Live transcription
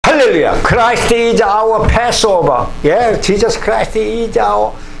Hallelujah. Christ is our Passover. Yeah, Jesus Christ is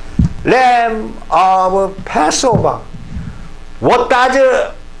our Lamb of Passover. What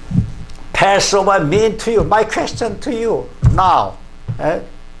does Passover mean to you? My question to you now.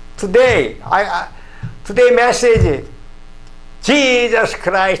 Today, today message, Jesus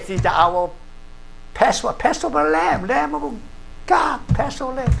Christ is our Passover, Passover Lamb, Lamb of God,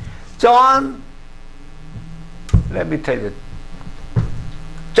 Passover Lamb. John, let me tell you,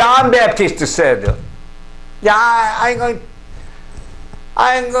 John Baptist said, yeah,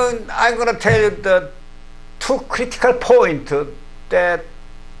 I'm going to tell you the two critical points that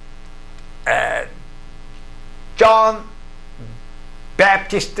John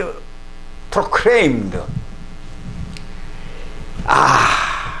Baptist proclaimed.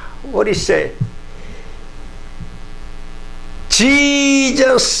 What he say?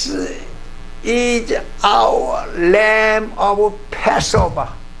 Jesus is our Lamb of Passover.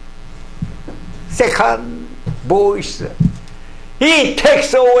 Second voice, He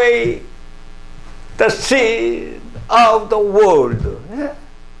takes away the sin of the world.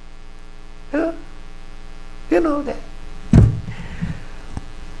 Yeah? You know that.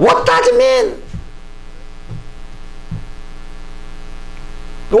 What does it mean?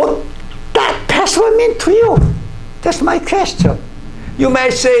 What that Passover mean to you? That's my question. You may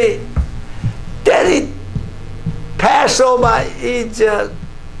say that Passover is a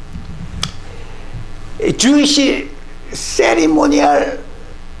Jewish ceremonial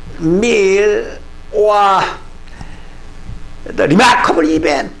meal or the remarkable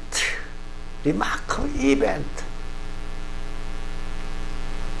event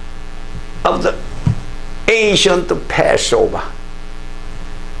of the ancient Passover,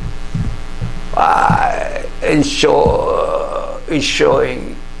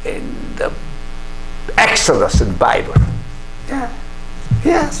 showing in the Exodus in the Bible. Yeah.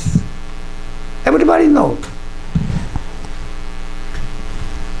 Yes. Everybody knows.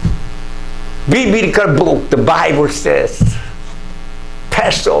 Biblical book, the Bible says,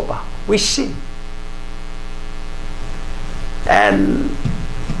 Passover, we see. And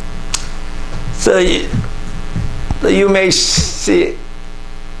so you may see,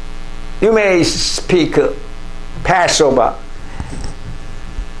 you may speak Passover.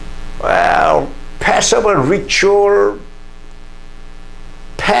 Well, Passover ritual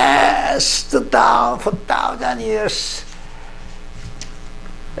passed down for 1,000 years.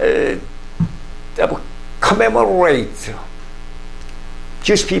 Commemorate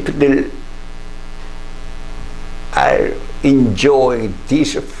Jewish people are enjoying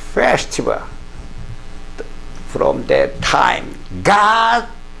this festival from that time. God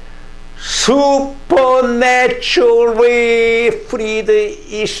supernaturally freed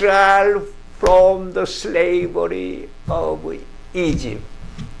Israel from the slavery of Egypt.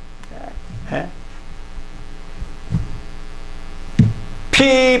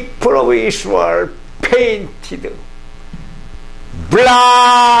 People of Israel painted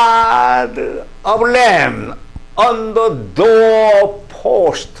blood of lamb on the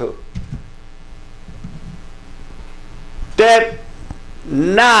doorpost. That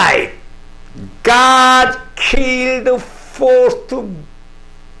night, God killed the firstborn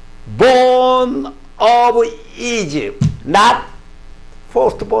of Egypt, not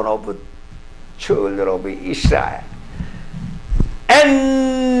firstborn of children of Israel.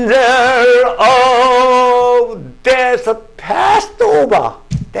 Angel of death passed over.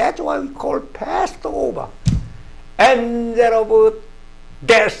 That's why we call Passover. Angel of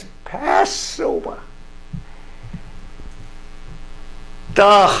death Passover.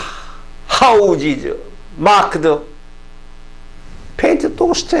 The houses marked, painted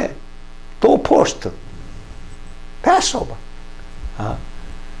doorpost, Passover.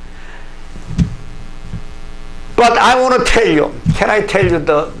 But I want to tell you, can I tell you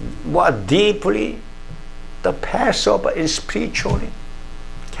what deeply the Passover is spiritually?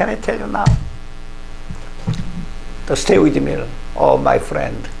 Can I tell you now? Stay with me, oh my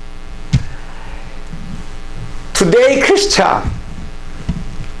friend. Today,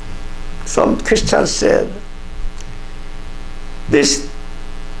 some Christians said this,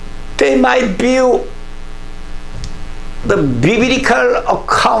 they might view the biblical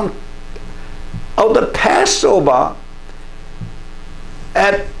account of the Passover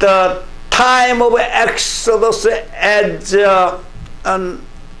at the time of Exodus as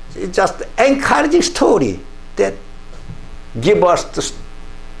just encouraging story that give us the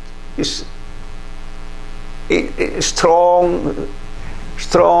strong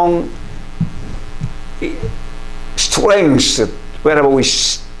strength whenever we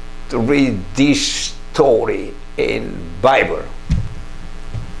read this story in Bible.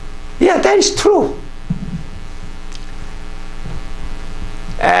 that is true.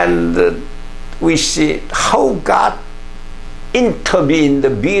 And we see how God intervened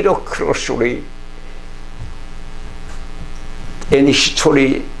miraculously in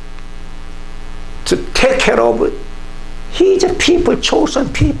history to take care of his people,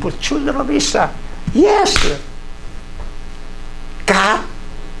 chosen people, children of Israel. Yes, God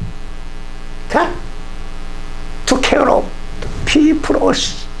took care of the people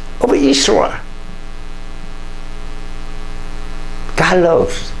of Israel. God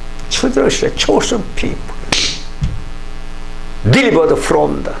loves children of Israel, chosen people, delivered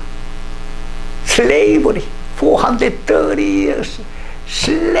from the slavery, 430 years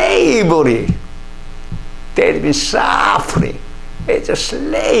slavery. They've been suffering as a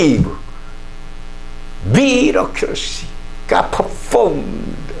slave. Miraculously, God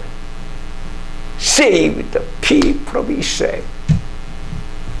performed, saved the people of Israel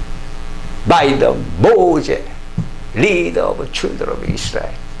by the Moses, leader of the children of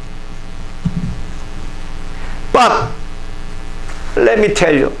Israel. But let me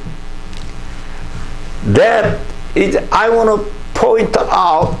tell you, that is, I want to point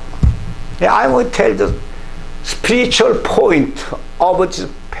out, I want to tell the spiritual point of this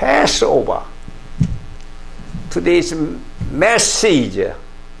Passover. Today's message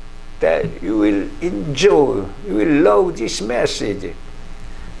that you will enjoy, you will love this message.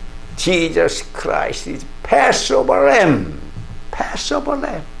 Jesus Christ is Passover Lamb. Passover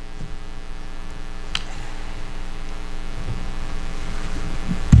Lamb.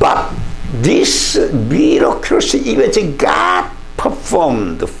 But this miraculous event God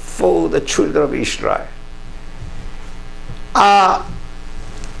performed for the children of Israel are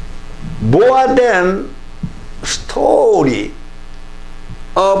more than story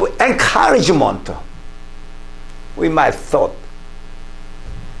of encouragement. We might thought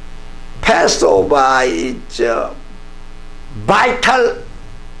Passover is a vital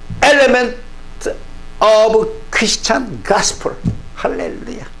element of Christian gospel.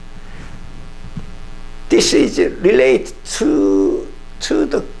 Hallelujah. This is related to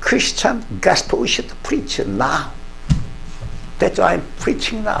the Christian gospel we should preach now. That's why I'm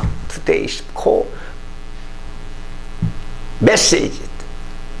preaching now. Today's core message,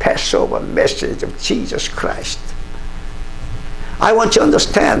 Passover message of Jesus Christ. I want you to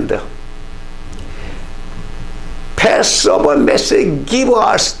understand, Passover message give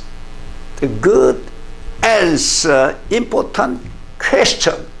us the good answer, important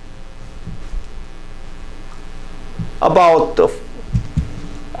question about the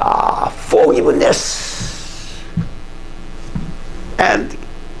forgiveness and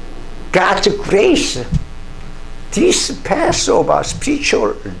God's grace. This Passover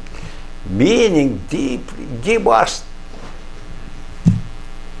spiritual meaning deeply give us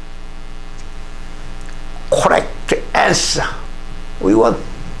correct answer. We want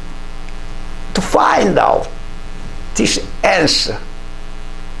to find out this answer,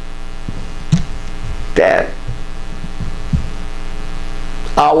 that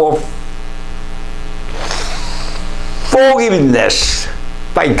our forgiveness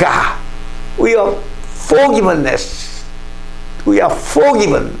by God, we are forgiveness, we are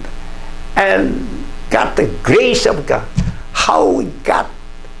forgiven and got the grace of God. How we got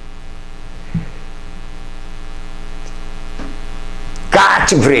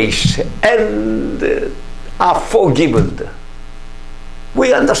God's grace and are forgiven.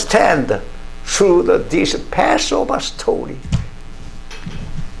 We understand through this Passover story.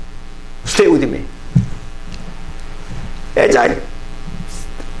 Stay with me. As I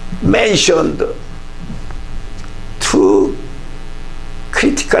mentioned, two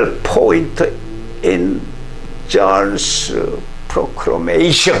critical points in John's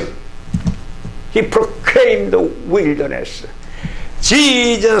proclamation. He proclaimed the wilderness.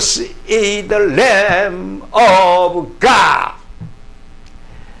 Jesus is the Lamb of God.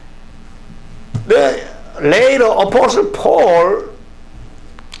 The later Apostle Paul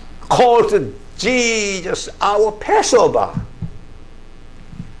called Jesus our Passover.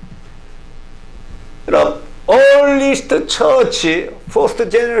 The earliest church, first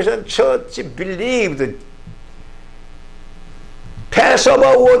generation church, believed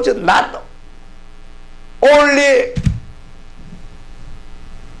Passover was not only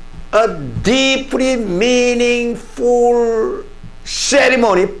a deeply meaningful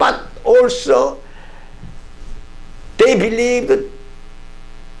ceremony, but also they believed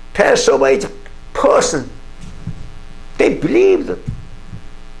Passover is a person. They believed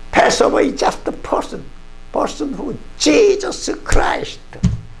Passover is just a person who Jesus Christ.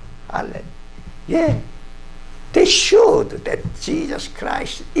 Hallelujah. Yeah. They showed that Jesus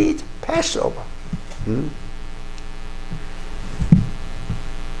Christ is Passover.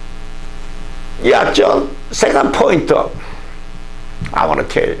 Yeah, John, second point I want to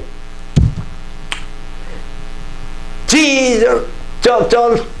tell you.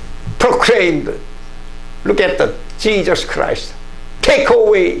 John proclaimed, look at the Jesus Christ, take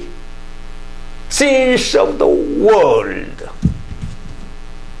away sins of the world.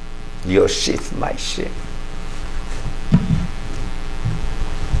 Your sin, my sin.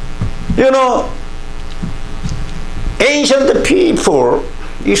 You know, ancient people,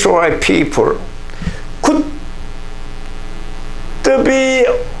 Israel people, could be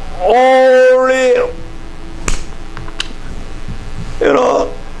only, you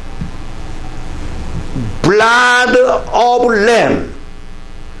know, blood of lamb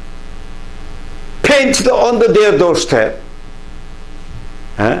painted on their doorstep.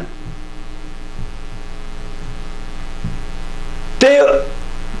 Huh?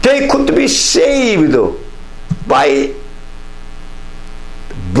 They could be saved by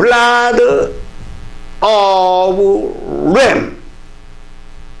blood of ram.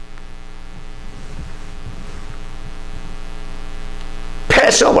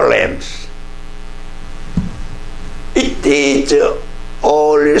 Passover lambs. It is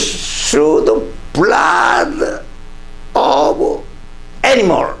only through the blood of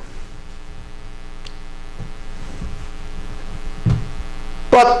animal.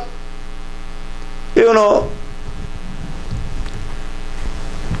 But, you know,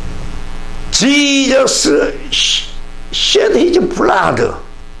 Jesus shed his blood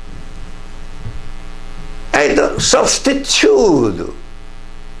as a substitute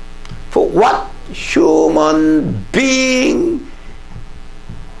for what human being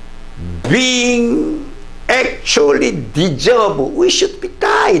actually deserve. We should be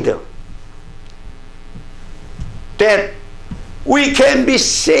died. That we can be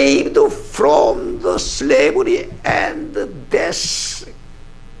saved from the slavery and the death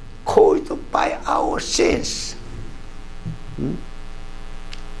caused by our sins.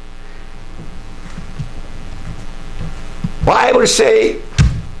 Bible say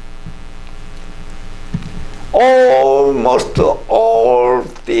almost all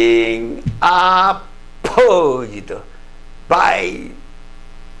things are purged by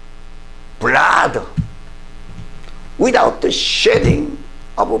blood. Without the shedding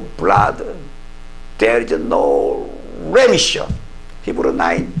of blood, there is no remission. Hebrews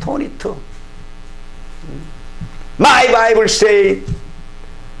 9:22. My Bible says,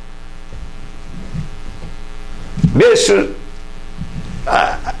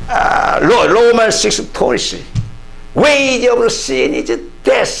 Romans 6:26. Wage of sin is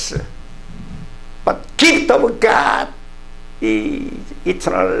death, but gift of God is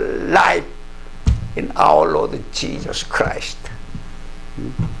eternal life in our Lord Jesus Christ.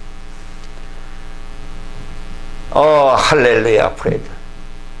 Oh, hallelujah, praise.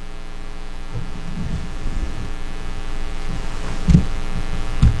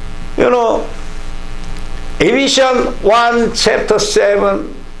 You know, Ephesians 1 chapter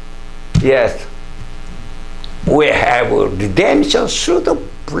 7, yes, we have redemption through the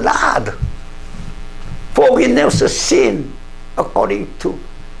blood, forgiveness of sin according to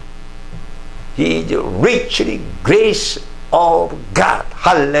His richly grace of God.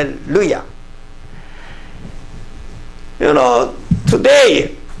 Hallelujah. You know,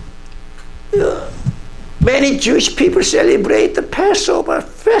 today, many Jewish people celebrate the Passover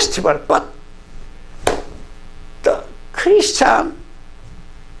festival, but the Christian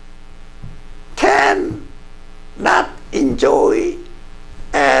can not enjoy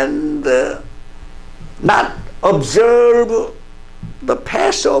and not observe the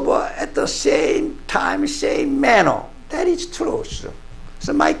Passover at the same time, same manner. That is true.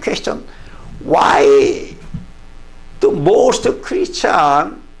 So my question, why do most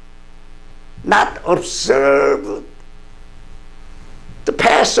Christians not observe the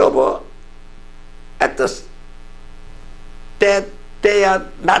Passover at the that they are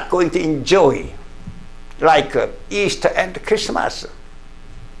not going to enjoy, like Easter and Christmas?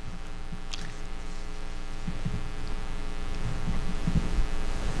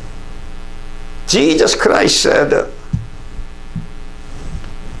 Jesus Christ said,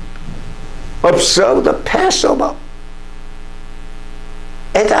 observe the Passover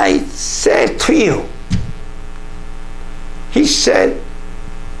as I said to you. He said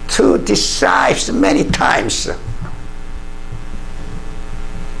to disciples many times,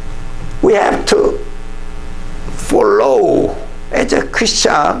 we have to follow as a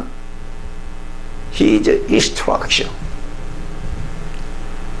Christian his instruction.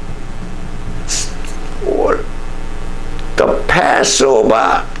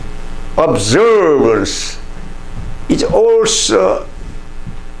 Passover observance is also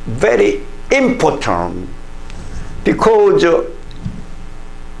very important because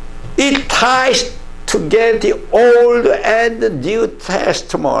it ties together the Old and the New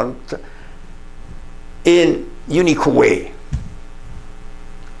Testament in unique way.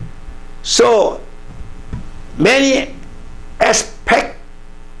 So many aspects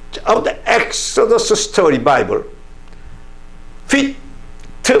of the Exodus story Bible fit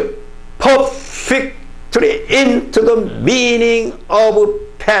perfectly into the meaning of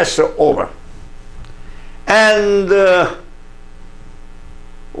Passover and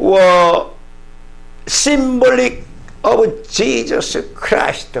were symbolic of Jesus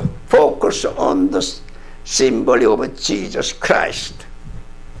Christ. Focus on the symbol of Jesus Christ.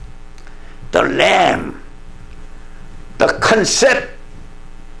 The Lamb, the concept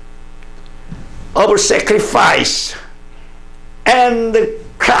of sacrifice, and the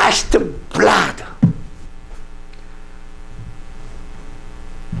Christ's blood.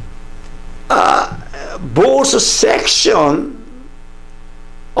 Both sections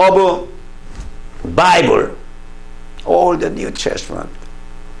of Bible, Old and New Testament,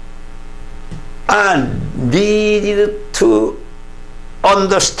 are needed to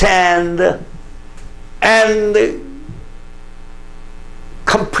understand and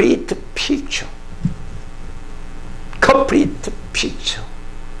complete picture. Complete picture.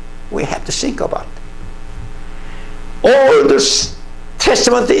 We have to think about it. Old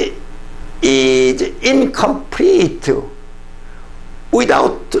Testament is incomplete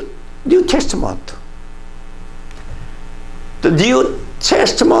without New Testament. The New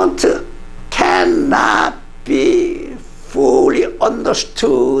Testament cannot be fully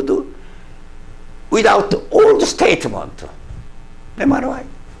understood without the Old Testament. Am I right?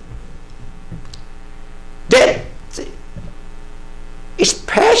 That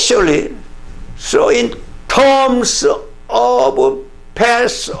especially so in terms of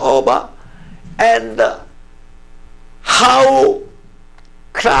Passover and how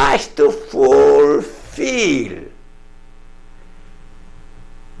Christ fulfilled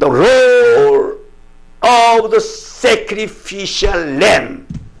the role of the sacrificial lamb,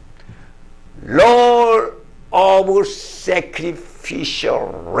 Lord of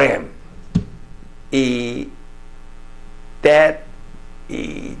sacrificial lamb. That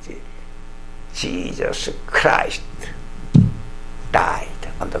is Jesus Christ died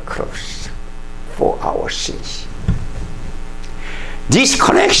on the cross for our sins. This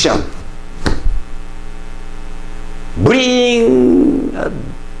connection bring,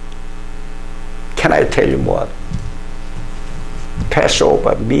 can I tell you more?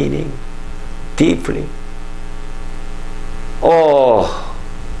 Passover meaning deeply. Oh,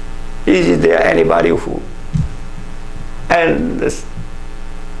 is there anybody who and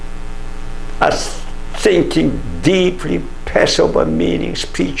are thinking deeply Passover meaning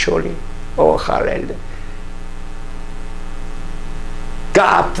spiritually? Oh, hallelujah.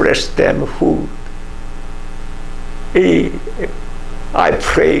 God bless them who I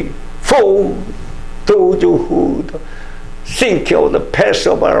pray for those who think of the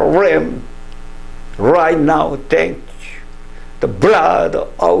Passover lamb right now. Thank you. The blood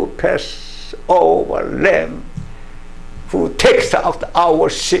of Passover lamb who takes out our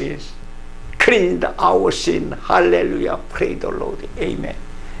sins, cleaned our sin. Hallelujah. Praise the Lord. Amen.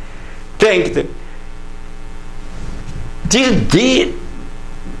 Thank you. This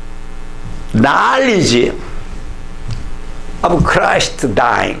knowledge of Christ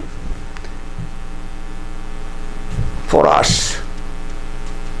dying for us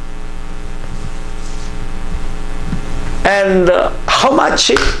and how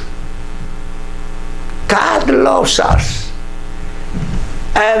much God loves us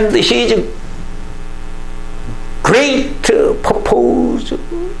and His great purpose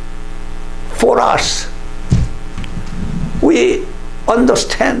for us, we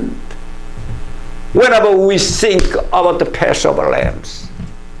understand whenever we think about the Passover lambs.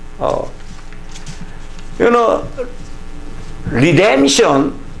 Oh, you know,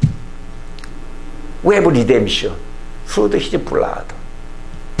 redemption, we have redemption through His blood.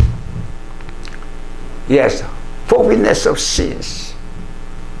 Yes, forgiveness of sins.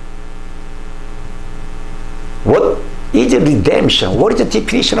 What is redemption? What is the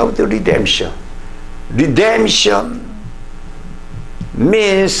definition of the redemption? Redemption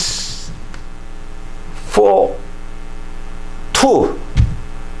means for to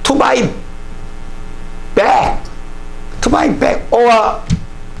buy back, or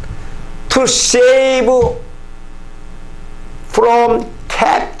to save from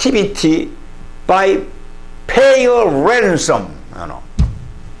captivity by pay a ransom, you know.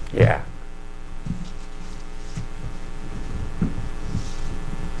 Yeah.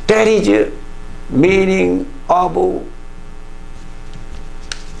 That is the meaning of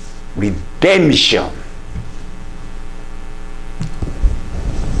redemption.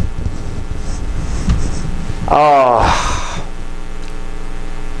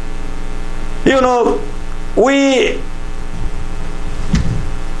 You know, we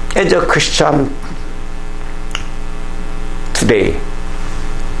as a Christian today,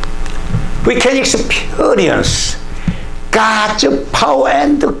 we can experience God's power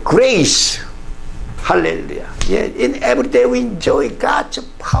and grace. Hallelujah. Yeah, in every day we enjoy God's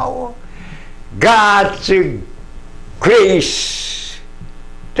power, God's grace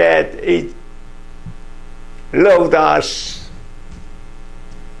that it loved us,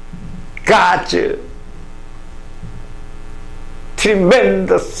 God's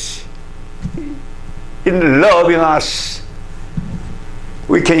tremendous in loving us.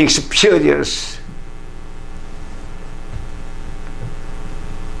 We can experience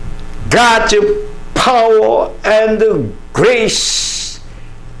God's power and grace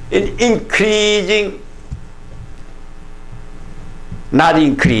in increasing, not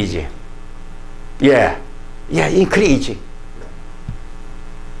increasing. Yeah, increasing.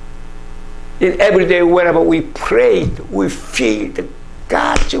 In every day, wherever we pray, we feel the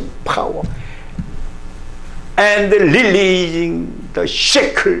God's power and releasing the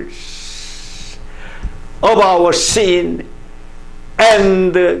shackles of our sin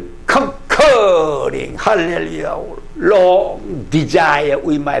and conquering, hallelujah, long desire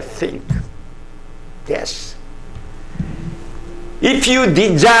we might think. Yes. If you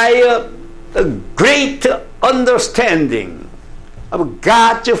desire a great understanding of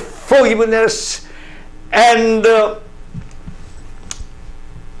God's forgiveness and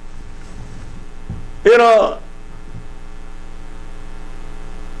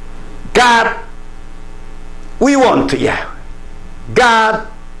God, we want God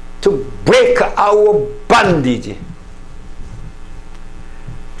to break our bondage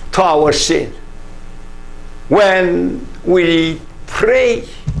to our sin. When we pray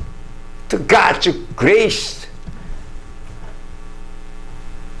to God's grace,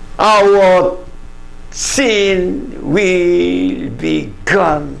 our sin will be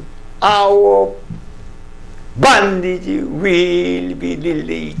gone. Our bondage will be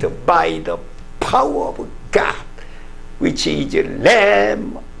released by the power of God, which is the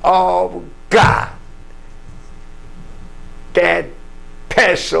Lamb of God, that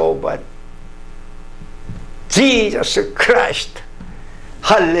Passover, Jesus Christ.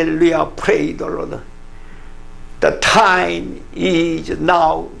 Hallelujah, praise the Lord. The time is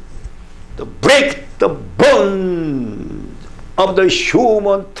now to break the bonds of the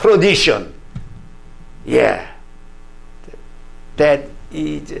human tradition. Yeah, that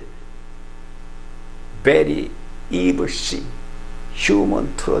is very evil sin,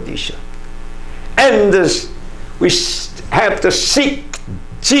 human tradition. And we have to seek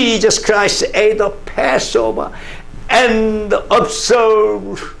Jesus Christ as the Passover and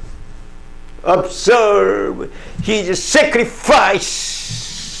observe his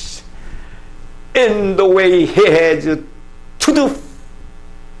sacrifice in the way he had to do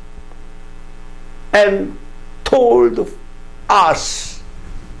and told us.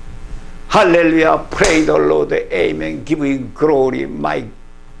 Hallelujah, praise the Lord, amen, give you glory, my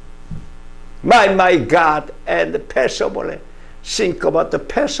God, and the Passover lamb. Think about the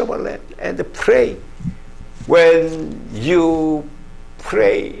Passover lamb and pray. When you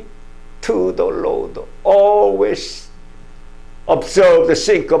pray to the Lord, always observe the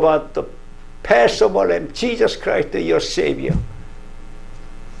think about the Passover lamb, Jesus Christ, your Savior.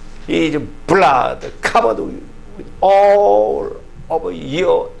 His blood covered with all of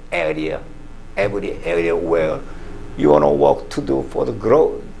your area, every area where you want to walk to do for the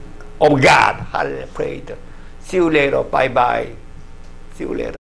growth of God. Hallelujah. Pray. See you later. Bye-bye. See you later.